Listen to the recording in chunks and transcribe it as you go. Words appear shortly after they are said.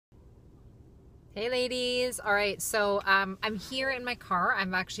Hey ladies. All right, so I'm here in my car.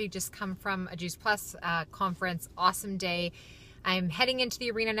 I've actually just come from a Juice Plus conference. Awesome day. I'm heading into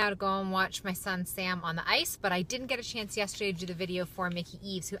the arena now to go and watch my son Sam on the ice, but I didn't get a chance yesterday to do the video for Mickey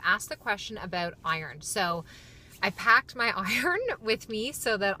Eves, who asked the question about iron. So I packed my iron with me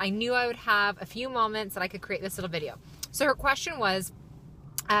so that I knew I would have a few moments that I could create this little video. So her question was,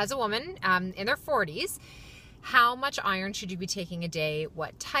 as a woman in their 40s, how much iron should you be taking a day?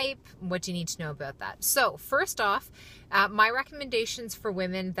 What type? What do you need to know about that? So first off, my recommendations for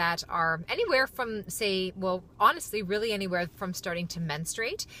women that are anywhere from, say, well, honestly, really anywhere from starting to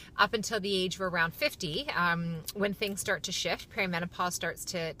menstruate up until the age of around 50, when things start to shift, perimenopause starts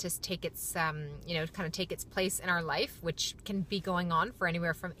to take its, kind of take its place in our life, which can be going on for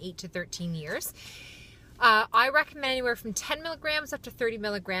anywhere from 8 to 13 years. I recommend anywhere from 10 milligrams up to 30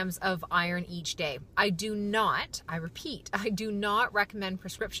 milligrams of iron each day. I repeat, I do not recommend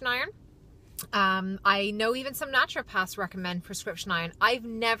prescription iron. I know even some naturopaths recommend prescription iron. I've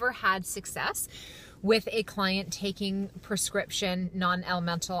never had success with a client taking prescription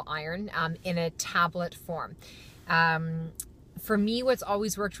non-elemental iron in a tablet form. For me, what's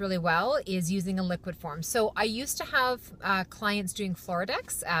always worked really well is using a liquid form. So I used to have clients doing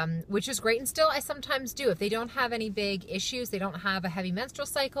Floradex, which is great, and still I sometimes do. If they don't have any big issues, they don't have a heavy menstrual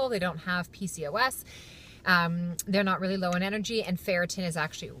cycle, they don't have PCOS, they're not really low in energy, and ferritin is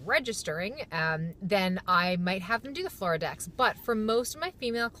actually registering, then I might have them do the Floradex. But for most of my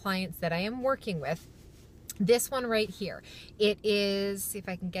female clients that I am working with, this one right here, it is, see if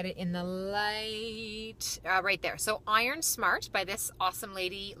I can get it in the light, right there. So Iron Smart by this awesome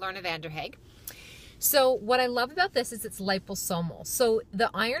lady, Lorna van der Haag. So what I love about this is it's liposomal. So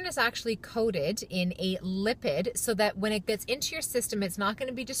the iron is actually coated in a lipid so that when it gets into your system, it's not going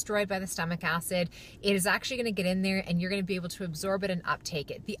to be destroyed by the stomach acid. It is actually going to get in there and you're going to be able to absorb it and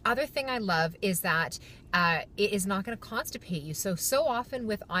uptake it. The other thing I love is that it is not going to constipate you. So often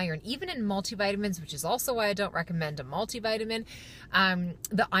with iron, even in multivitamins, which is also why I don't recommend a multivitamin,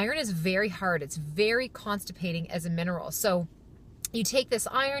 the iron is very hard. It's very constipating as a mineral. So you take this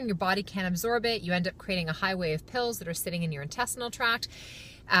iron, your body can't absorb it, you end up creating a highway of pills that are sitting in your intestinal tract,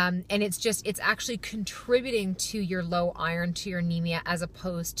 and it's actually contributing to your low iron, to your anemia, as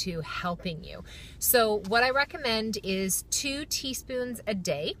opposed to helping you. So what I recommend is 2 teaspoons a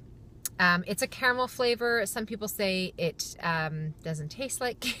day. It's a caramel flavor. Some people say it doesn't taste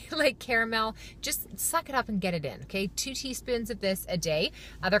like caramel. Just suck it up and get it in, okay? 2 teaspoons of this a day.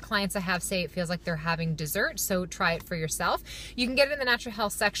 Other clients I have say it feels like they're having dessert, so try it for yourself. You can get it in the natural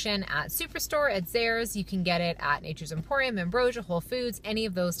health section at Superstore, at Zehrs. You can get it at Nature's Emporium, Ambrosia, Whole Foods, any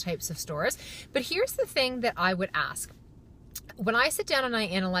of those types of stores. But here's the thing that I would ask. When I sit down and I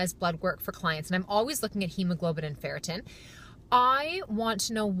analyze blood work for clients, and I'm always looking at hemoglobin and ferritin, I want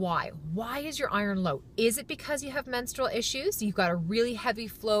to know why. Why is your iron low? Is it because you have menstrual issues? You've got a really heavy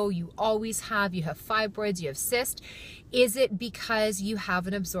flow, you always have, you have fibroids, you have cysts? Is it because you have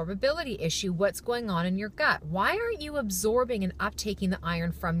an absorbability issue? What's going on in your gut? Why aren't you absorbing and uptaking the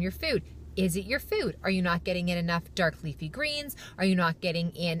iron from your food? Is it your food? Are you not getting in enough dark leafy greens? Are you not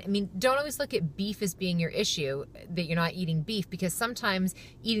getting in, don't always look at beef as being your issue, that you're not eating beef, because sometimes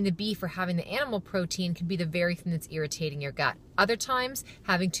eating the beef or having the animal protein could be the very thing that's irritating your gut. Other times,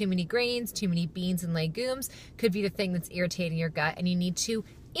 having too many grains, too many beans and legumes could be the thing that's irritating your gut, and you need to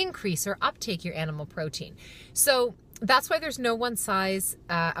increase or uptake your animal protein. So that's why there's no one size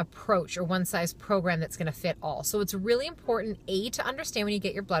approach or one size program that's going to fit all. So it's really important, A, to understand when you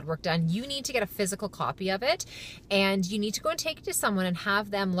get your blood work done, you need to get a physical copy of it, and you need to go and take it to someone and have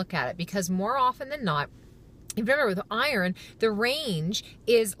them look at it, because more often than not, remember with iron, the range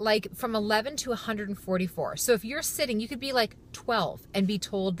is like from 11 to 144. So if you're sitting, you could be like 12 and be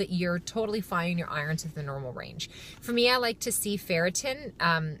told that you're totally fine, your iron's within the normal range. For me, I like to see ferritin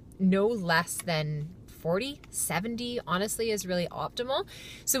no less than 40, 70, honestly, is really optimal.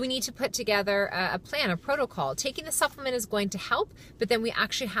 So we need to put together a plan, a protocol. Taking the supplement is going to help, but then we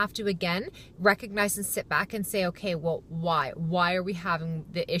actually have to, again, recognize and sit back and say, okay, well, why? Why are we having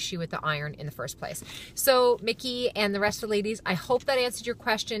the issue with the iron in the first place? So Mickey and the rest of the ladies, I hope that answered your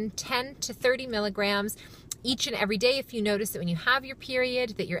question. 10 to 30 milligrams each and every day. If you notice that when you have your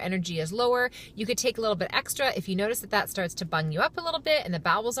period that your energy is lower, you could take a little bit extra. If you notice that that starts to bung you up a little bit and the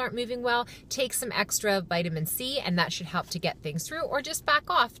bowels aren't moving well, take some extra vitamin C, and that should help to get things through, or just back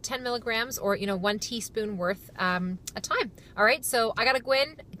off 10 milligrams or 1 teaspoon worth a time. All right, so I gotta go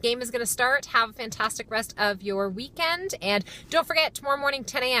in. Game is gonna start. Have a fantastic rest of your weekend, and don't forget, tomorrow morning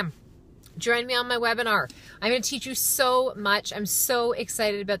 10 a.m. join me on my webinar. I'm going to teach you so much. I'm so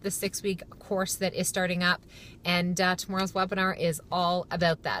excited about the 6-week course that is starting up, and tomorrow's webinar is all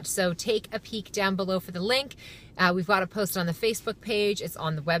about that. So take a peek down below for the link. We've got it posted on the Facebook page. It's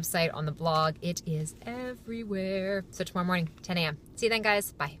on the website, on the blog. It is everywhere. So tomorrow morning, 10 a.m. See you then,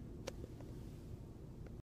 guys. Bye.